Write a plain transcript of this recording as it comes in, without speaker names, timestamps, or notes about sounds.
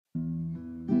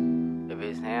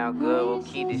it sound good, we'll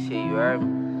keep this shit, you heard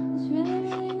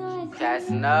me?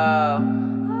 Casanova,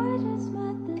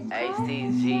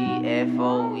 HTGFOE,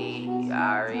 you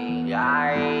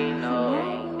already know,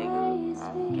 nigga.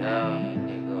 You know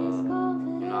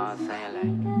what I'm saying?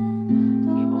 Like,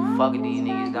 give a fuck if these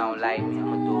niggas don't like me,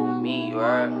 I'ma do me, you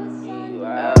heard?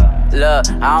 Look,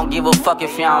 I don't give a fuck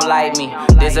if you don't like me.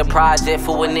 There's a project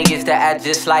full of niggas that act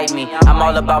just like me. I'm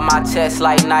all about my chest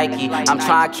like Nike. I'm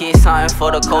trying to kick something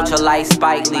for the culture like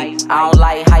Spike Lee. I don't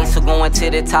like heights, so going to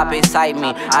the top excite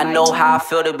me. I know how I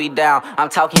feel to be down. I'm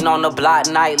talking on the block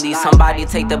nightly. Somebody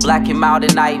take the black him out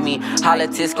and night me.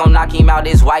 Politics gon' knock him out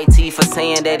his white teeth for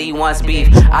saying that he wants beef.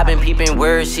 I've been peeping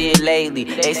weird shit lately.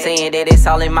 They saying that it's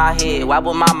all in my head. Why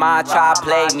would my mind try to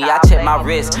play me? I check my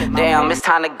wrist. Damn, it's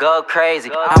time to go crazy.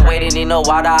 I'm waiting in the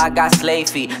water, I got slave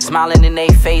feet. Smiling in they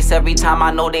face every time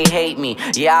I know they hate me.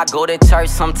 Yeah, I go to church,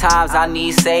 sometimes I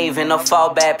need saving. A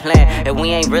fallback plan, and we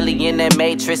ain't really in that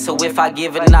matrix. So if I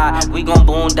give a nod, we gon'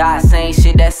 boondock. Same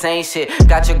shit, that same shit.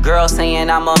 Got your girl saying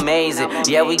I'm amazing.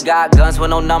 Yeah, we got guns with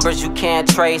no numbers, you can't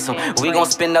trace them. We gon'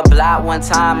 spin the block one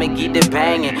time and get it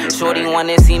banging. Shorty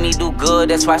wanna see me do good,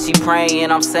 that's why she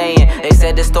praying. I'm saying, they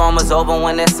said the storm was over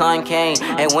when that sun came.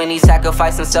 And when he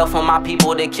sacrificed himself for my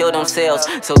people, they killed themselves.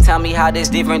 So tell me how this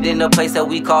different than the place that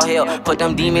we call hell. Put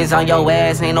them demons on your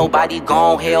ass, ain't nobody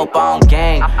gon' help on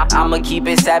gang. I'ma keep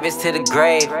it savage to the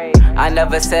grave. I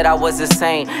never said I was the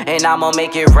same, and I'ma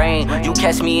make it rain. You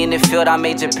catch me in the field, I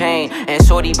made your pain. And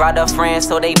shorty brought her friends,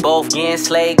 so they both getting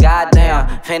slayed.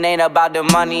 Goddamn, if it ain't about the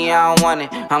money, I don't want it.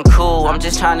 I'm cool, I'm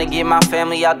just trying to get my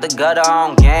family out the gutter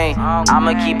on gang.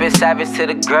 I'ma keep it savage to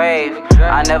the grave.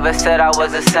 I never said I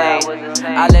was the same.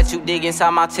 I let you dig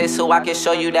inside my chest so I can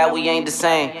show you that we ain't the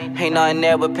same. Ain't nothing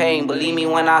there but pain, believe me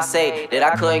when I say that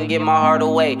I couldn't get my heart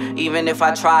away. Even if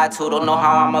I tried to, don't know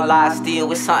how I'm alive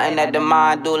still. It's something that the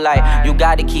mind do. Like, you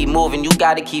gotta keep moving, you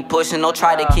gotta keep pushing. Don't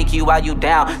try to kick you while you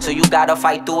down, so you gotta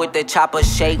fight through it. The chopper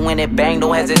shake when it bang,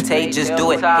 don't hesitate, just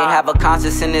do it. Can't have a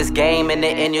conscience in this game, in the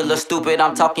end you look stupid.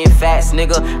 I'm talking facts,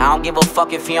 nigga, I don't give a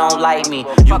fuck if you don't like me.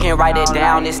 You can write it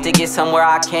down and stick it somewhere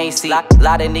I can't see.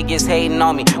 Lot of niggas hating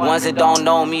on me, ones that don't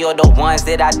know me or the ones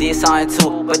that I did something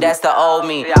to, but that's the old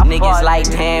me. Niggas like,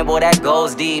 damn, boy, that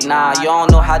goes deep. Nah, you don't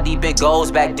know how deep it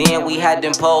goes. Back then we had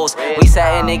them poles. We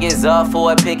setting niggas up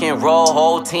for a pick and roll.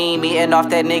 Whole team eating off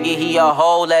that nigga, he a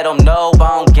hoe. Let him know,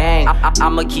 bone gang.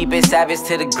 I'ma keep it savage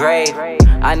to the grave.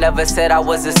 I never said I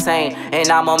was the same, and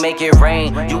I'ma make it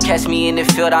rain. You catch me in the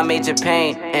field, I made your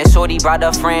pain. And shorty brought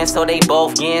her friends, so they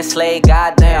both getting slayed.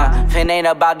 Goddamn, if it ain't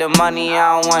about the money,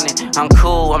 I don't want it. I'm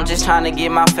cool, I'm just trying to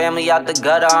get my family out the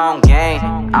gutter on gang.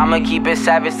 I'ma keep it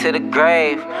savage to the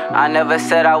grave. I never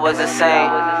said I was the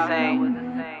same.